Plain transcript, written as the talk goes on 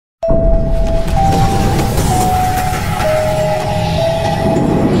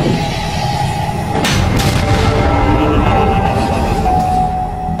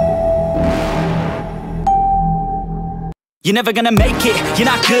You're never gonna make it, you're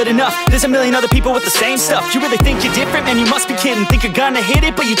not good enough. There's a million other people with the same stuff. You really think you're different? Man, you must be kidding. Think you're gonna hit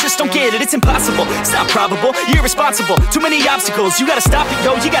it, but you just don't get it. It's impossible, it's not probable, you're irresponsible. Too many obstacles, you gotta stop it,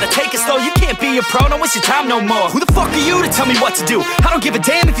 yo. You gotta take it slow, you can't be a pro. Don't waste your time no more. Who the fuck are you to tell me what to do? I don't give a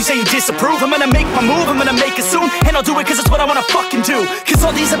damn if you say you disapprove. I'm gonna make my move, I'm gonna make it soon. And I'll do it cause it's what I wanna fucking do. Cause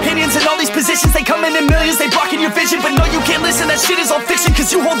all these opinions and all these positions, they come in millions, they blocking your vision. But no, you can't listen, that shit is all fiction.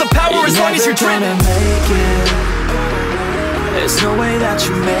 Cause you hold the power as long as you're dreaming. There's no way that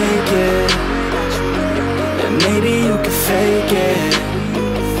you make it. And maybe you can fake it,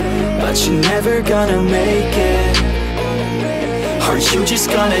 but you're never gonna make it. Are you just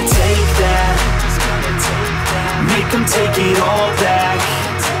gonna take that? Make them take it all back.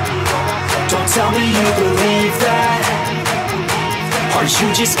 Don't tell me you believe that. Are you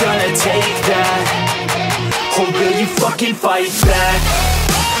just gonna take that? Or will you fucking fight back?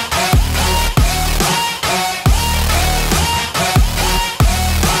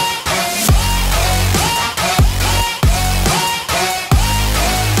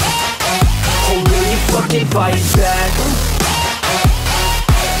 Fight back.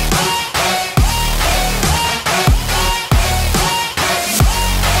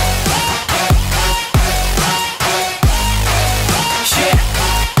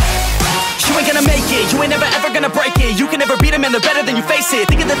 You ain't gonna make it, you ain't never ever gonna break it. You can never beat them and they're better than you face it.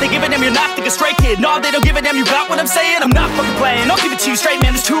 Thinking that they give a damn, you're not, think a straight kid. No, they don't give a damn, you got what I'm saying? I'm not fucking playing, I'll give it to you straight,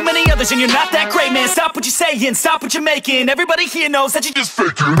 man. There's too many others and you're not that great, man. Stop what you're saying, stop what you're making. Everybody here knows that you just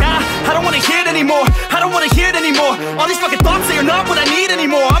faking. Nah, I don't wanna hear it anymore, I don't wanna hear it anymore. All these fucking thoughts, they are not what I need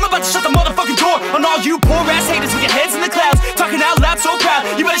anymore. I'm about to shut the motherfucking door on all you poor ass haters with your heads in the clouds, talking out loud so proud.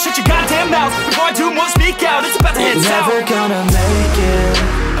 You better shut your goddamn mouth before I do more speak out. It's about to head south. You're never gonna make it.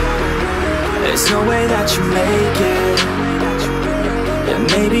 There's no way that you make it. And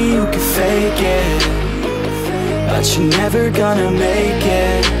maybe you can fake it, but you're never gonna make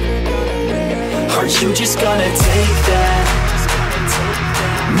it. Are you just gonna take that?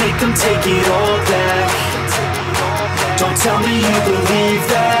 Make them take it all back. Don't tell me you believe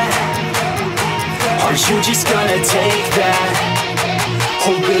that. Are you just gonna take that?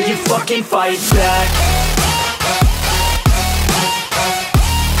 Or will you fucking fight back?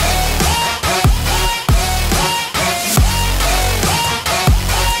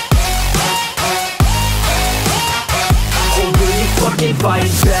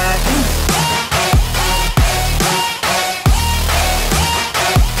 Fight back.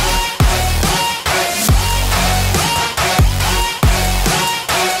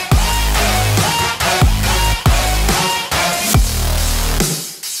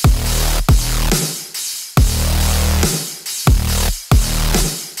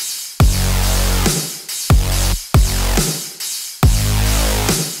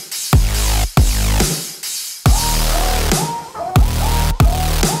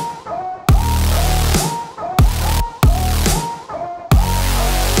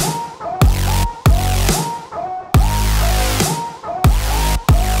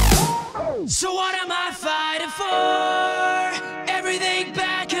 So what am I fighting for? Everything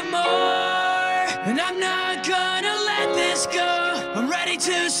back and more. And I'm not gonna let this go. I'm ready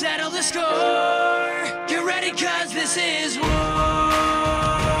to settle the score. Get ready cause this is war.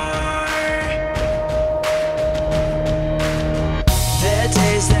 There are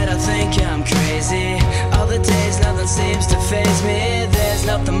days that I think I'm crazy. Other days nothing seems to faze me. There's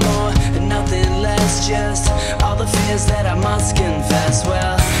nothing more and nothing less. Just all the fears that I must confess.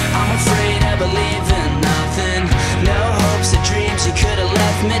 Well, I'm afraid I believe in nothing. No hopes or dreams, you could have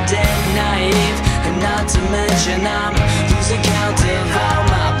left me dead naive. And not to mention I'm losing count of all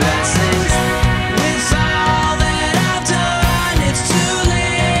my blessings. With all that I've done, it's too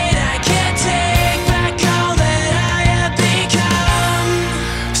late. I can't take back all that I have become.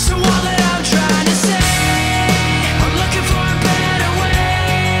 So all that I'm trying to say, I'm looking for a better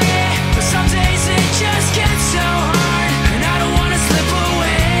way. But some days it just gets so hard, and I don't wanna slip away.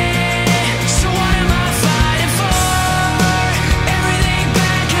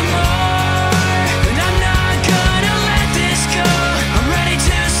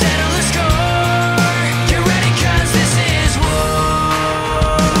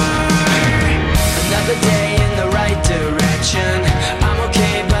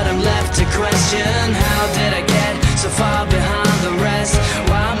 How did I get so far behind the rest?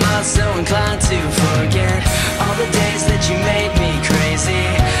 Why am I so inclined to forget all the days that you made me crazy?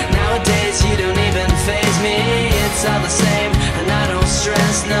 Nowadays you don't even faze me. It's all the same and I don't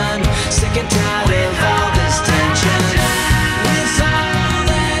stress none. Sick and tired of all this tension. With all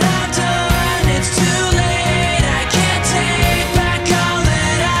that I've done, it's too late. I can't take back all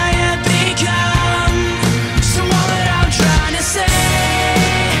that I have become. So all that I'm trying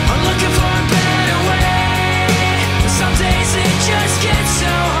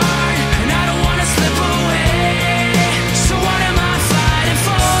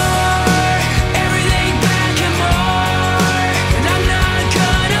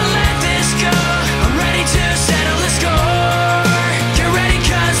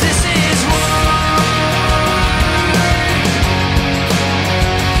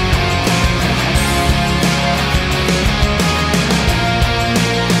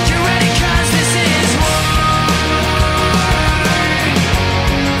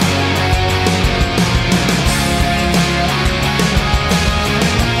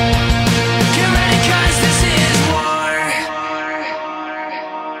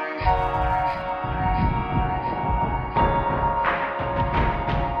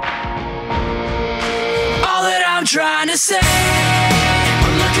trying to say,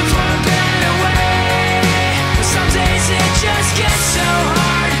 I'm looking for a better way, but some days it just gets so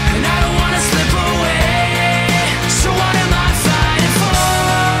hard, and I don't wanna slip away. So what am I fighting for?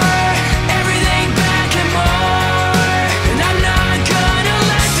 Everything back and more, and I'm not gonna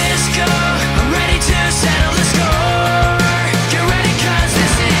let this go. I'm ready to settle the score. Get ready, 'cause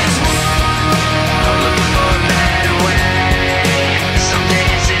this is war. I'm looking for a better way. Some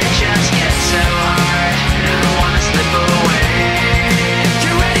days it just gets so hard, and I don't wanna slip away.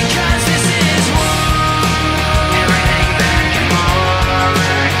 Get ready, 'cause this is war. Everything back and more,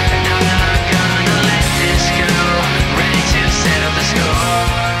 and I'm not gonna let this go. Ready to settle the score.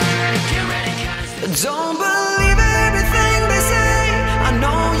 Get ready, 'cause don't believe everything they say. I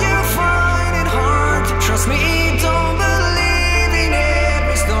know you find it hard to trust me. Don't believe in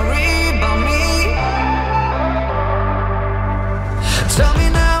every story about me. Tell me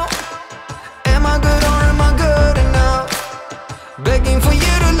now, am I good or am I good enough? Begging for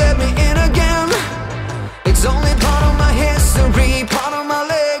you to let me in again. It's only part of my history, part of my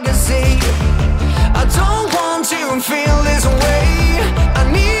legacy. I don't want to feel this way. I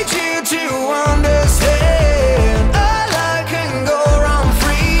need you to understand. All I can go around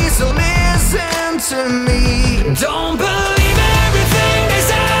free, so listen to me. Don't believe everything they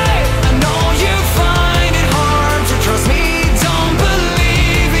say. I know you find it hard to trust me. Don't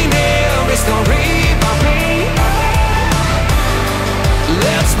believe in every story about me.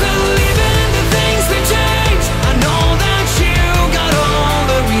 Let's believe in the things that change. I know that you got all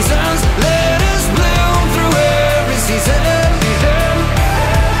the reasons. Let us bloom through every season.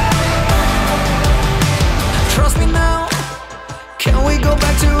 Trust me now. Can we go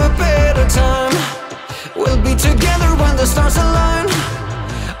back to a better time? We'll be together when the stars align.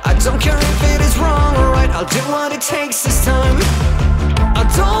 I don't care if it is wrong or right. I'll do what it takes this time. I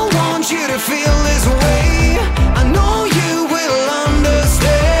don't want you to feel this way. I know you will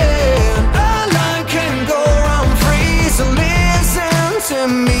understand. All I can go around free, so listen to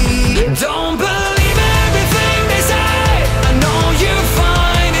me.